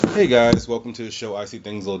Hey guys, welcome to the show. I see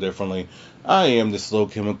things a little differently. I am the Slow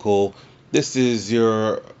Chemical. This is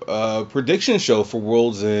your prediction show for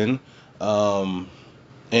World's End. Um,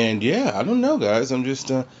 and yeah, I don't know, guys. I'm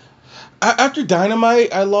just after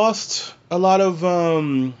Dynamite, I lost a lot of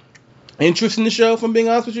interest in the show. If I'm being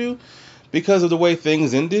honest with you, because of the way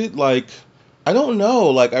things ended. Like, I don't know.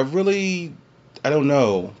 Like, I don't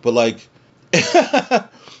know. But like,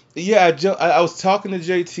 yeah, I was talking to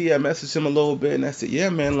JT. I messaged him a little bit, and I said, yeah,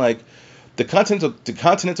 man, like the Continental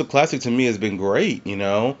Classic to me has been great, you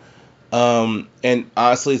know. And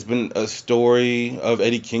honestly, it's been a story of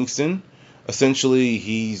Eddie Kingston. Essentially,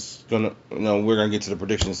 he's gonna, we're gonna get to the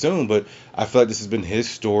prediction soon, but I feel like this has been his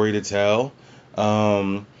story to tell.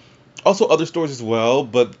 Um, Also other stories as well,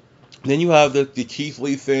 but then you have the Keith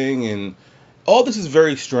Lee thing, and all this is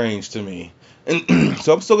very strange to me. And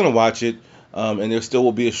so I'm still gonna watch it. And there still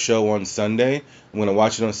will be a show on Sunday. I'm gonna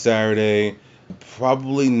watch it on Saturday.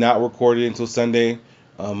 Probably not record it until Sunday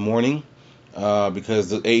morning, because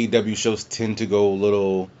the AEW shows tend to go a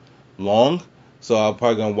little long. So I'm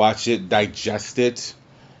probably gonna watch it, digest it,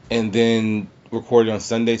 and then record it on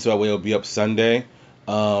Sunday. So that way it'll be up Sunday.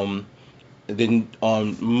 Um, then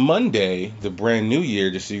on Monday, the brand new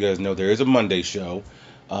year, just so you guys know, there is a Monday show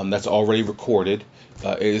that's already recorded.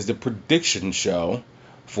 It is the prediction show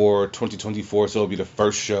for 2024, so it'll be the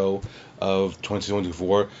first show of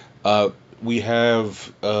 2024. We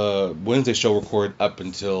have Wednesday show recorded up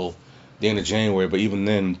until the end of January, but even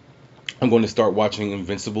then, I'm going to start watching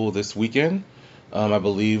Invincible this weekend. I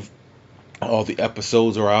believe all the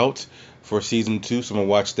episodes are out for season 2, so I'm gonna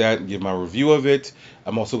watch that and give my review of it.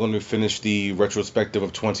 I'm also going to finish the retrospective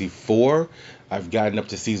of 24. I've gotten up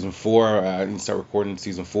to season 4. I need to start recording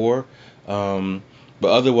season 4. But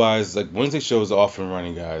otherwise, like, Wednesday show is off and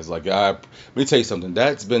running, guys. Let me tell you something.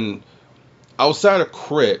 That's been, outside of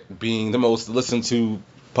Crit being the most listened to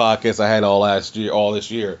podcast I had all this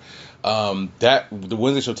year. That the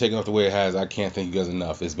Wednesday show taking off the way it has, I can't thank you guys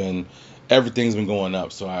enough. Everything's been going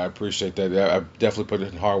up, so I appreciate that. I've definitely put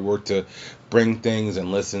in hard work to bring things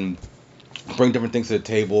and bring different things to the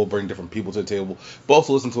table, bring different people to the table, but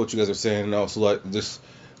also listen to what you guys are saying, and also just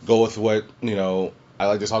go with what I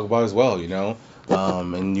like to talk about as well.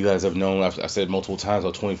 And you guys have known, I've said multiple times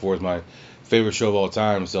how 24 is my favorite show of all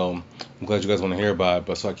time, so I'm glad you guys want to hear about it.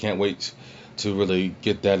 But so I can't wait to really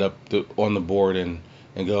get that on the board and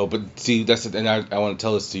go. But see, and I want to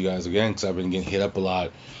tell this to you guys again, because I've been getting hit up a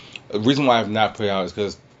lot. The reason why I've not put it out is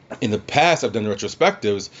because in the past I've done the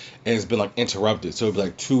retrospectives and it's been like interrupted. So it'll be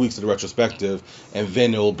like 2 weeks of the retrospective, and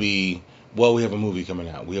then it'll be, well, we have a movie coming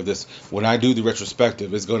out. We have this. When I do the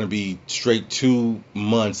retrospective, it's going to be straight 2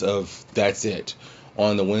 months of that's it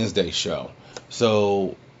on the Wednesday show.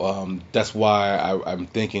 So that's why I'm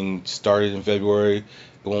thinking started in February. It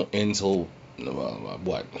won't end until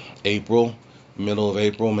April, middle of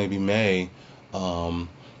April, maybe May.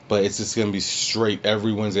 But it's just going to be straight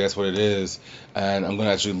every Wednesday. That's what it is. And I'm going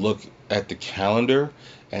to actually look at the calendar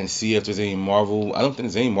and see if there's any Marvel. I don't think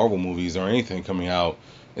there's any Marvel movies or anything coming out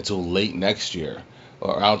until late next year.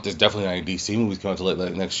 There's definitely not any DC movies coming out until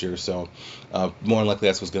late next year. So more than likely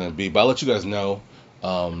that's what's going to be. But I'll let you guys know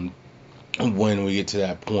when we get to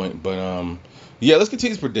that point. But yeah, let's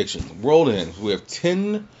continue this prediction. Roll in. We have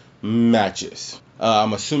 10 matches.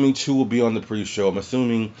 I'm assuming 2 will be on the pre-show. I'm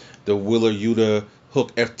assuming the Wheeler Yuta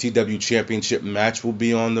Hook FTW Championship match will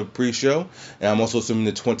be on the pre-show, and I'm also assuming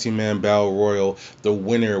the 20-man Battle Royal, the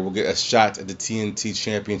winner will get a shot at the TNT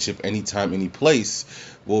Championship anytime, any place,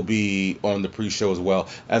 will be on the pre-show as well.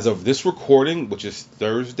 As of this recording, which is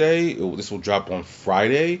Thursday, this will drop on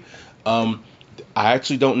Friday. I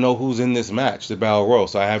actually don't know who's in this match, the Battle Royal,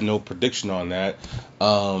 so I have no prediction on that.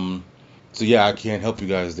 So yeah, I can't help you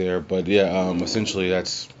guys there, but yeah, essentially I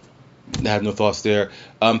have no thoughts there.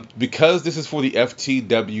 Because this is for the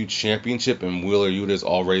FTW Championship and Wheeler Yuta is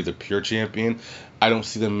already the pure champion, I don't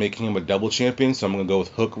see them making him a double champion, so I'm going to go with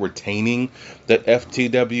Hook retaining that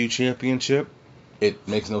FTW Championship. It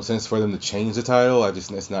makes no sense for them to change the title.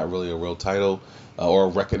 It's not really a real title, or a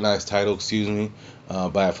recognized title, excuse me,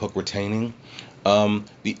 but I have Hook retaining. The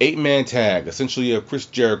 8-man tag, essentially you have Chris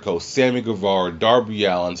Jericho, Sammy Guevara, Darby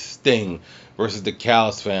Allin, Sting versus the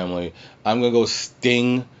Callis family. I'm going to go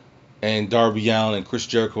Sting and Darby Allin and Chris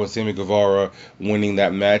Jericho and Sammy Guevara winning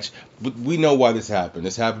that match. But we know why this happened.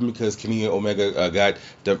 This happened because Kenny Omega got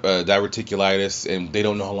diverticulitis, and they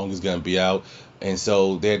don't know how long he's going to be out, and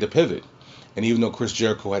so they had to pivot. And even though Chris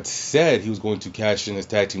Jericho had said he was going to cash in his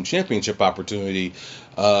tag team championship opportunity,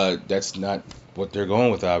 that's not what they're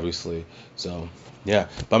going with, obviously. So, yeah.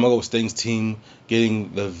 But I'm going to go with Sting's team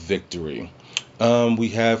getting the victory. We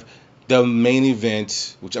have the main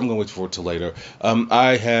event, which I'm going to wait for till later,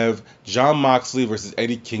 I have Jon Moxley versus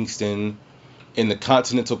Eddie Kingston in the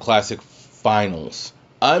Continental Classic Finals.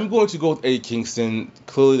 I'm going to go with Eddie Kingston.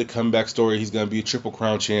 Clearly, the comeback story. He's going to be a Triple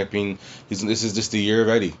Crown champion. This is just the year of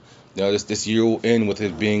Eddie. This year will end with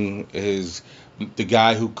it being the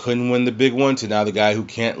guy who couldn't win the big one to now the guy who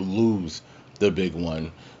can't lose the big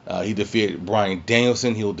one. He defeated Bryan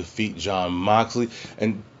Danielson. He'll defeat Jon Moxley.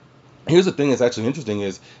 And here's the thing that's actually interesting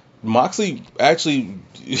is Moxley actually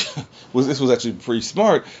was actually pretty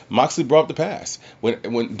smart. Moxley brought up the past when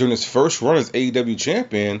during his first run as AEW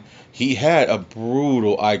champion, he had a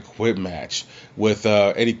brutal I Quit match with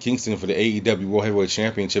Eddie Kingston for the AEW World Heavyweight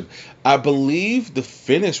Championship. I believe the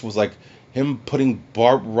finish was like him putting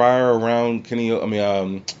barbed wire around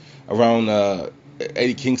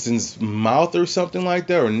Eddie Kingston's mouth or something like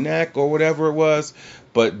that, or neck or whatever it was.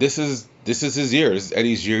 But this is his year. This is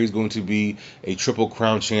Eddie's year. He's going to be a Triple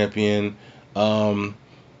Crown champion, and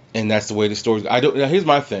that's the way the story. Now here's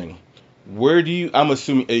my thing. I'm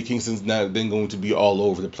assuming Eddie Kingston's not then going to be all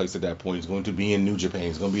over the place at that point. He's going to be in New Japan.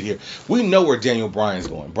 He's going to be here. We know where Daniel Bryan's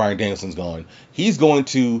going. Bryan Danielson's going. He's going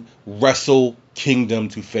to Wrestle Kingdom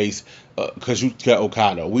to face Kazuchika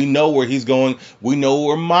Okada. We know where he's going. We know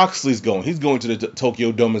where Moxley's going. He's going to the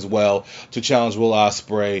Tokyo Dome as well to challenge Will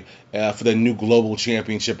Ospreay for the new global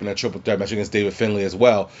championship in a triple threat match against David Finlay as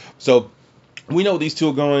well. So we know these two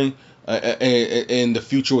are going in the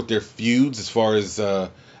future with their feuds as far as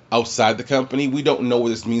outside the company. We don't know what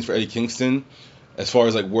this means for Eddie Kingston as far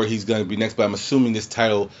as like where he's going to be next, but I'm assuming these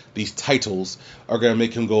titles are going to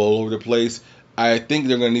make him go all over the place. I think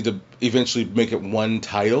they're going to need to eventually make it one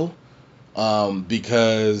title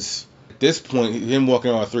because at this point, him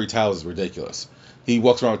walking around with 3 titles is ridiculous. He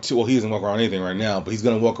walks around with 2. Well, he doesn't walk around anything right now, but he's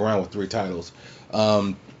going to walk around with 3 titles.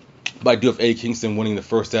 But I do have Eddie Kingston winning the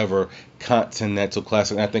first ever Continental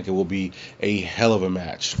Classic, and I think it will be a hell of a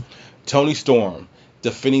match. Toni Storm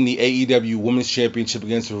defending the AEW Women's Championship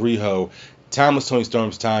against Riho. Timeless Toni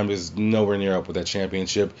Storm's time is nowhere near up with that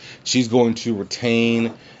championship. She's going to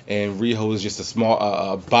retain, and Riho is just a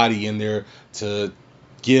small body in there to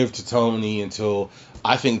give to Toni until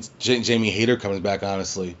I think Jamie Hayter comes back,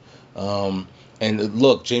 honestly. And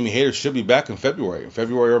look, Jamie Hayter should be back in February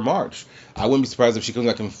or March. I wouldn't be surprised if she comes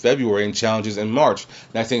back in February and challenges in March.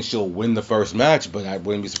 Not saying she'll win the first match, but I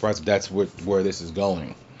wouldn't be surprised if that's where this is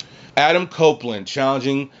going. Adam Copeland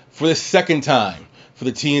challenging for the second time for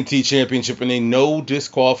the TNT Championship in a no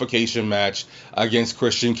disqualification match against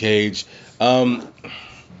Christian Cage. This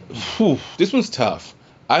one's tough.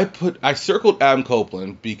 I circled Adam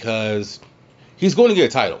Copeland because he's going to get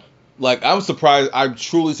a title. Like, I'm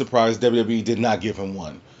truly surprised WWE did not give him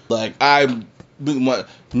one. Like, no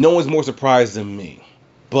one's more surprised than me.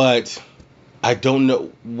 But I don't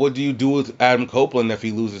know. What do you do with Adam Copeland if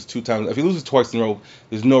he loses 2 times? If he loses twice in a row,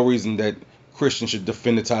 there's no reason that Christian should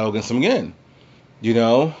defend the title against him again. You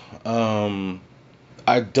know?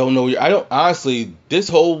 I don't know. Honestly, this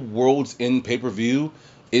whole World's End pay-per-view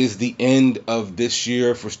is the end of this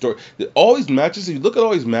year for story. All these matches, if you look at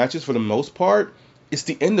all these matches for the most part, it's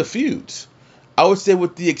the end of feuds. I would say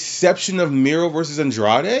with the exception of Miro versus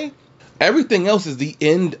Andrade, everything else is the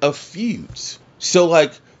end of feuds. So,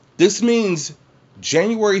 like, this means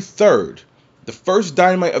January 3rd, the first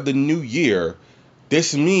Dynamite of the new year,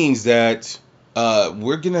 this means that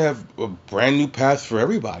we're going to have a brand new path for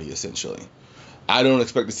everybody, essentially. I don't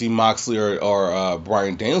expect to see Moxley or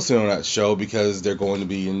Bryan Danielson on that show because they're going to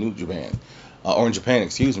be in New Japan, or in Japan,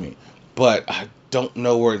 excuse me. But I don't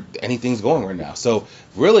know where anything's going right now. So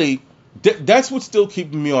really, that's what's still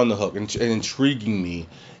keeping me on the hook and intriguing me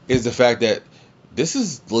is the fact that this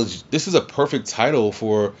is a perfect title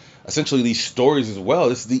for essentially these stories as well.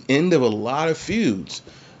 This is the end of a lot of feuds.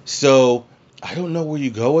 So I don't know where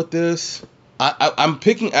you go with this. I'm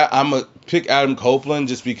gonna pick Adam Copeland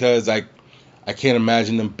just because I can't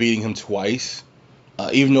imagine them beating him twice.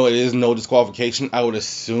 Even though it is no disqualification, I would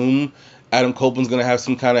assume Adam Copeland's going to have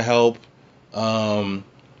some kind of help.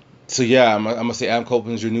 So yeah, I'm going to say Adam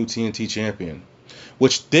Copeland's your new TNT champion.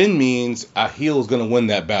 Which then means a heel is going to win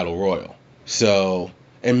that battle royal. So,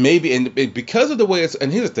 and because of the way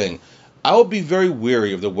and here's the thing, I would be very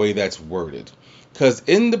wary of the way that's worded. Because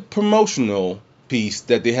in the promotional piece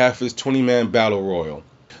that they have for this 20-man battle royal,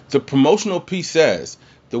 the promotional piece says,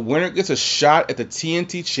 the winner gets a shot at the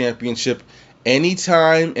TNT Championship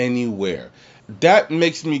anytime, anywhere. That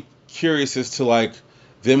makes me curious as to, like,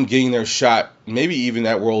 them getting their shot, maybe even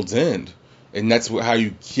at World's End. And that's how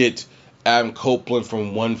you get Adam Copeland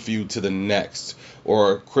from one feud to the next.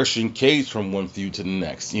 Or Christian Cage from one feud to the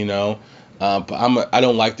next, you know? But I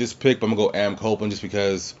don't like this pick, but I'm going to go Adam Copeland just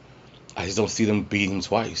because I just don't see them beating him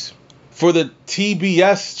twice. For the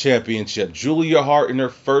TBS championship, Julia Hart in her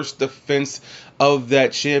first defense of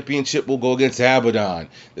that championship will go against Abaddon.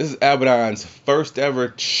 This is Abaddon's first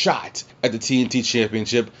ever shot at the TNT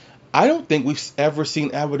championship. I don't think we've ever seen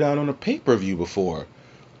Abaddon on a pay-per-view before.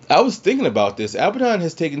 I was thinking about this. Abaddon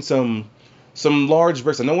has taken some large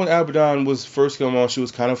breaks. I know when Abaddon was first coming on, she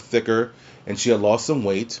was kind of thicker and she had lost some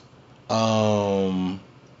weight.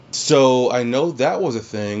 So I know that was a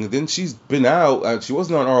thing. Then she's been out. She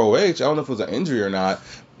wasn't on ROH. I don't know if it was an injury or not,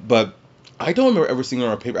 but I don't remember ever seeing her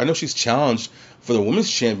on paper. I know she's challenged for the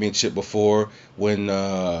women's championship before when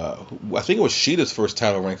I think it was Sheeta's first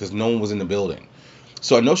title reign because no one was in the building.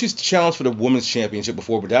 So I know she's challenged for the women's championship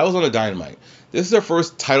before, but that was on a Dynamite. This is her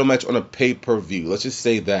first title match on a pay-per-view. Let's just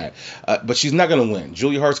say that. But she's not going to win.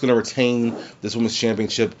 Julia Hart's going to retain this women's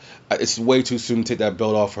championship. It's way too soon to take that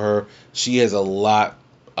belt off her. She has a lot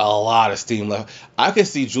of steam left. I can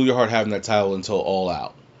see Julia Hart having that title until All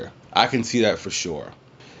Out. I can see that for sure.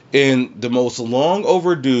 In the most long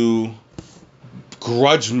overdue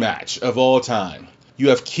grudge match of all time, you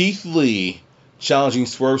have Keith Lee challenging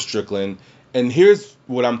Swerve Strickland. And here's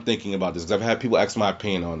what I'm thinking about this, because I've had people ask my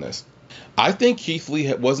opinion on this. I think Keith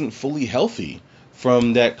Lee wasn't fully healthy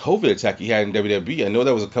from that COVID attack he had in WWE. I know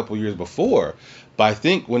that was a couple years before, but I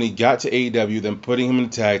think when he got to AEW, then putting him in the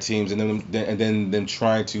tag teams, and then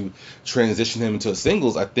trying to transition him into a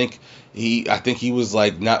singles, I think he was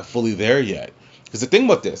like not fully there yet. Because the thing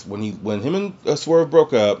about this, when him and Swerve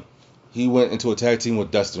broke up, he went into a tag team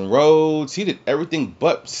with Dustin Rhodes. He did everything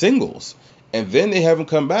but singles. And then they have him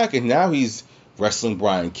come back, and now he's wrestling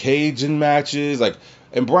Brian Cage in matches.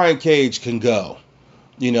 And Brian Cage can go,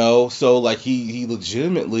 So, he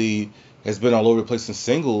legitimately has been all over the place in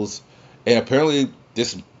singles. And apparently,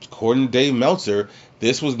 according to Dave Meltzer,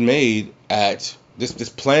 this was made at this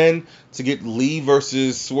plan to get Lee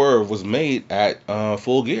versus Swerve was made at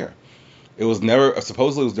Full Gear. It was never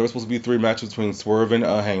supposedly supposed to be 3 matches between Swerve and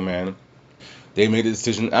Hangman. They made a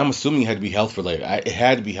decision. I'm assuming it had to be health related. It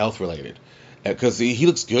had to be health related. Because he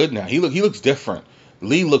looks good now. He looks different.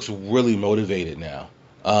 Lee looks really motivated now.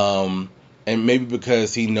 And maybe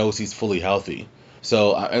because he knows he's fully healthy.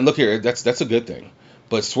 So, and look here, that's a good thing.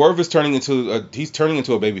 But Swerve is turning into a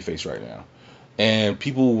babyface right now. And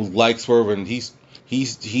people like Swerve, and he's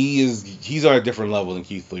on a different level than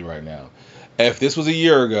Keith Lee right now. If this was a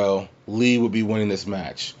year ago, Lee would be winning this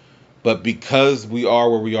match. But because we are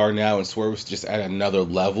where we are now and Swerve's just at another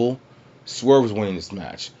level, Swerve is winning this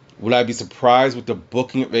match. Would I be surprised with the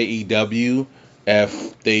booking of AEW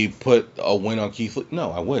if they put a win on Keith Lee?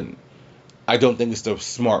 No, I wouldn't. I don't think it's the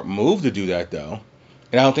smart move to do that, though.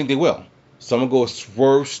 And I don't think they will. So I'm going to go with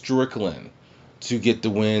Swerve Strickland to get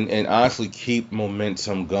the win and honestly keep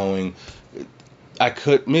momentum going.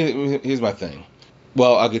 Here's my thing.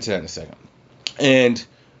 Well, I'll get to that in a second. And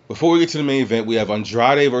before we get to the main event, we have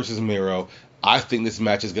Andrade versus Miro. I think this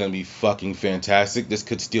match is going to be fucking fantastic. This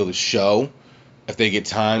could steal the show. If they get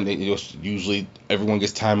time, usually everyone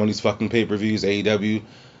gets time on these fucking pay-per-views, AEW.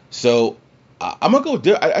 So I'm going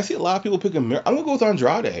to go. I see a lot of people picking Miro. I'm going to go with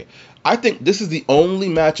Andrade. I think this is the only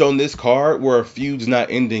match on this card where a feud's not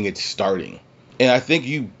ending, it's starting. And I think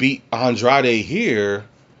you beat Andrade here,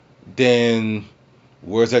 then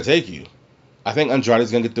where does that take you? I think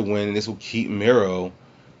Andrade's going to get the win, and this will keep Miro.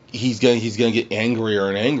 He's gonna get angrier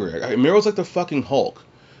and angrier. Miro's like the fucking Hulk.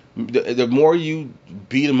 The more you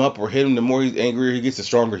beat him up or hit him, the more he's angrier he gets, the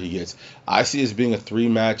stronger he gets. I see this being a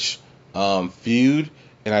 3-match feud,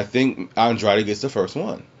 and I think Andrade gets the first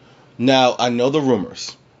one. Now, I know the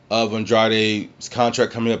rumors of Andrade's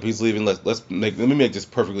contract coming up. He's leaving. Let me make this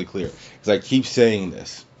perfectly clear, because I keep saying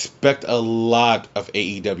this. Expect a lot of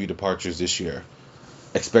AEW departures this year.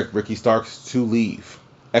 Expect Ricky Starks to leave.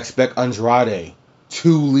 Expect Andrade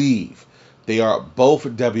to leave. They are both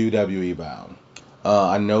WWE bound.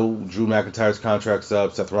 I know Drew McIntyre's contract's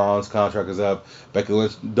up. Seth Rollins' contract is up. Becky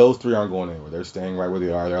Lynch. Those 3 aren't going anywhere. They're staying right where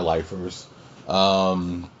they are. They're lifers.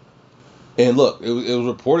 And look, it was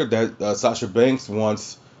reported that Sasha Banks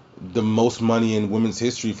wants the most money in women's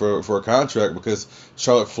history for a contract because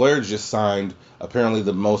Charlotte Flair just signed apparently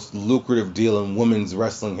the most lucrative deal in women's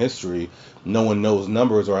wrestling history. No one knows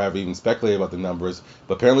numbers or have even speculated about the numbers,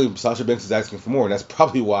 but apparently Sasha Banks is asking for more, and that's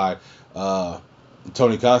probably why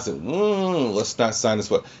Tony Khan said, let's not sign this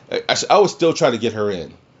one. I would still try to get her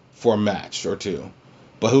in for a match or 2,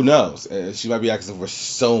 but who knows? She might be asking for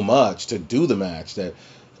so much to do the match that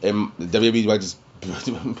WWE might just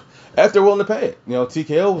if they're willing to pay it.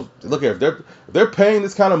 TKO, look here, if they're paying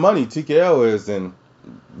this kind of money, TKO is, then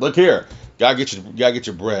look here, gotta get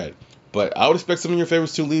your bread. But I would expect some of your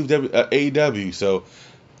favorites to leave AEW. So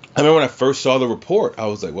I remember when I first saw the report, I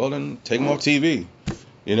was like, well, then take them off TV.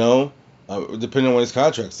 depending on when his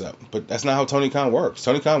contract's up. But that's not how Tony Khan works.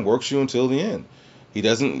 Tony Khan works you until the end. He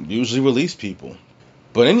doesn't usually release people.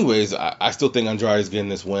 But anyways, I still think Andrade's getting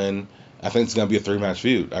this win. I think it's going to be a 3-match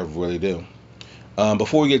feud. I really do.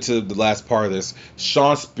 Before we get to the last part of this,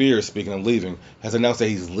 Shawn Spears, speaking of leaving, has announced that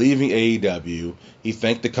he's leaving AEW. He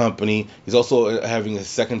thanked the company. He's also having his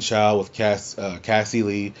second child with Cassie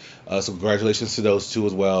Lee. So congratulations to those two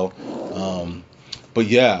as well. But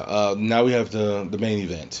yeah, now we have the main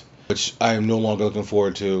event, which I am no longer looking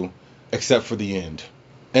forward to, except for the end.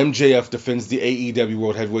 MJF defends the AEW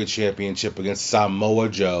World Heavyweight Championship against Samoa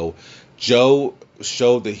Joe. Joe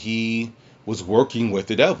showed that he was working with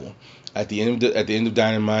the devil. At the end of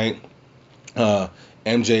Dynamite,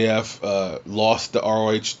 MJF lost the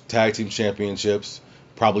ROH Tag Team Championships,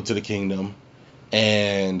 probably to the Kingdom.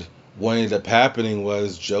 And what ended up happening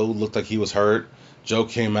was Joe looked like he was hurt. Joe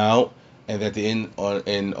came out, and at the end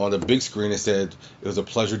on the big screen it said, "It was a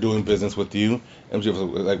pleasure doing business with you."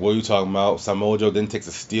 MJF was like, "What are you talking about?" Samoa Joe then takes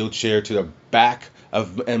a steel chair to the back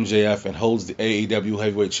of MJF and holds the AEW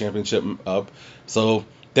Heavyweight Championship up. So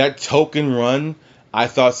that token run I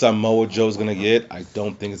thought Samoa Joe's going to get, I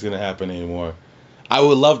don't think it's going to happen anymore. I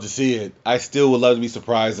would love to see it. I still would love to be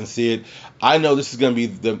surprised and see it. I know this is going to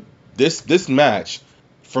be this match.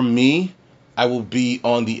 For me, I will be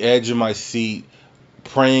on the edge of my seat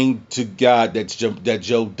praying to God that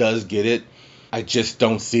Joe does get it. I just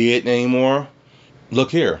don't see it anymore. Look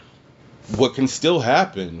here. What can still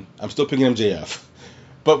happen, I'm still picking MJF,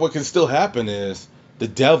 but what can still happen is the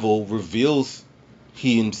devil reveals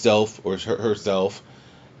he himself or herself,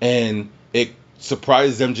 and it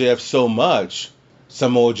surprises MJF so much,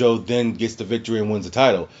 Samoa Joe then gets the victory and wins the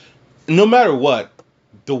title. No matter what,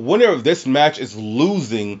 the winner of this match is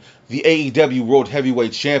losing the AEW World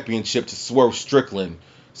Heavyweight Championship to Swerve Strickland.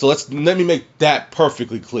 So let me make that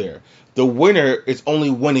perfectly clear. The winner is only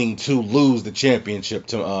winning to lose the championship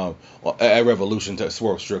to at Revolution to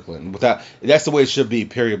Swerve Strickland. That's the way it should be,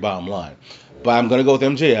 period, bottom line. But I'm going to go with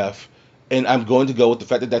MJF. And I'm going to go with the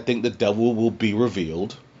fact that I think the devil will be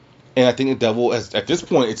revealed. And I think the devil, at this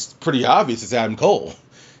point, it's pretty obvious it's Adam Cole.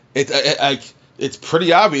 It's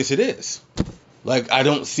pretty obvious it is. Like, I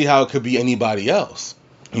don't see how it could be anybody else.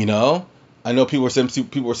 You know? I know people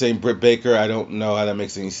were saying Britt Baker. I don't know how that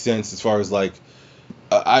makes any sense as far as, like,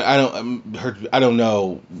 I don't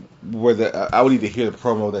know where I would need to hear the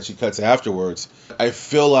promo that she cuts afterwards. I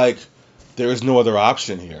feel like there is no other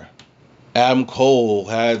option here. Adam Cole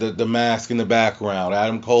had the mask in the background.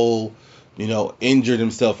 Adam Cole, injured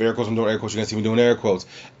himself. Air quotes, I'm doing air quotes. You can't see me doing air quotes.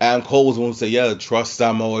 Adam Cole was the one who said, yeah, trust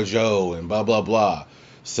Samoa Joe and blah, blah, blah.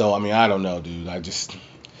 So, I mean, I don't know, dude.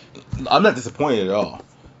 I'm not disappointed at all.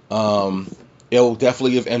 It'll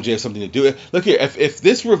definitely give MJF something to do. Look here, if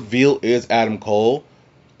this reveal is Adam Cole,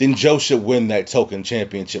 then Joe should win that token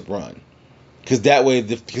championship run. Because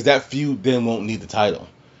that feud then won't need the title.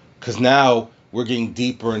 Because now we're getting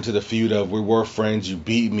deeper into the feud of we were friends, you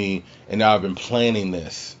beat me, and now I've been planning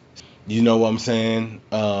this. You know what I'm saying?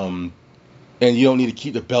 And you don't need to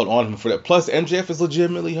keep the belt on him for that. Plus, MJF is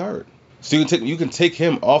legitimately hurt. So you can take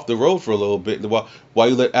him off the road for a little bit while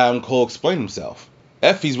you let Adam Cole explain himself.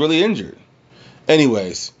 He's really injured.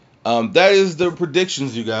 Anyways, that is the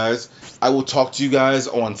predictions, you guys. I will talk to you guys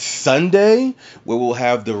on Sunday, where we'll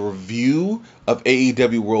have the review of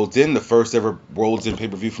AEW World's End, the first ever World's End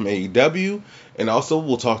pay-per-view from AEW. And also,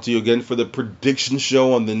 we'll talk to you again for the prediction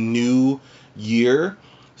show on the new year.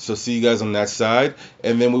 So see you guys on that side.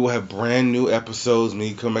 And then we will have brand new episodes,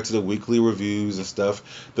 me coming back to the weekly reviews and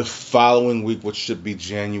stuff, the following week, which should be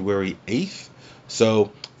January 8th.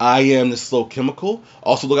 So I am the Slow Chemical.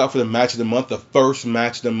 Also look out for the match of the month. The first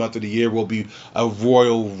match of the month of the year will be a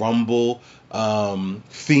Royal Rumble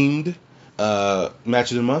themed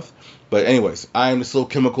match of the month. But anyways, I am the Slow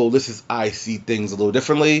Chemical. This is I See Things a Little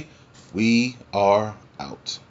Differently. We are out.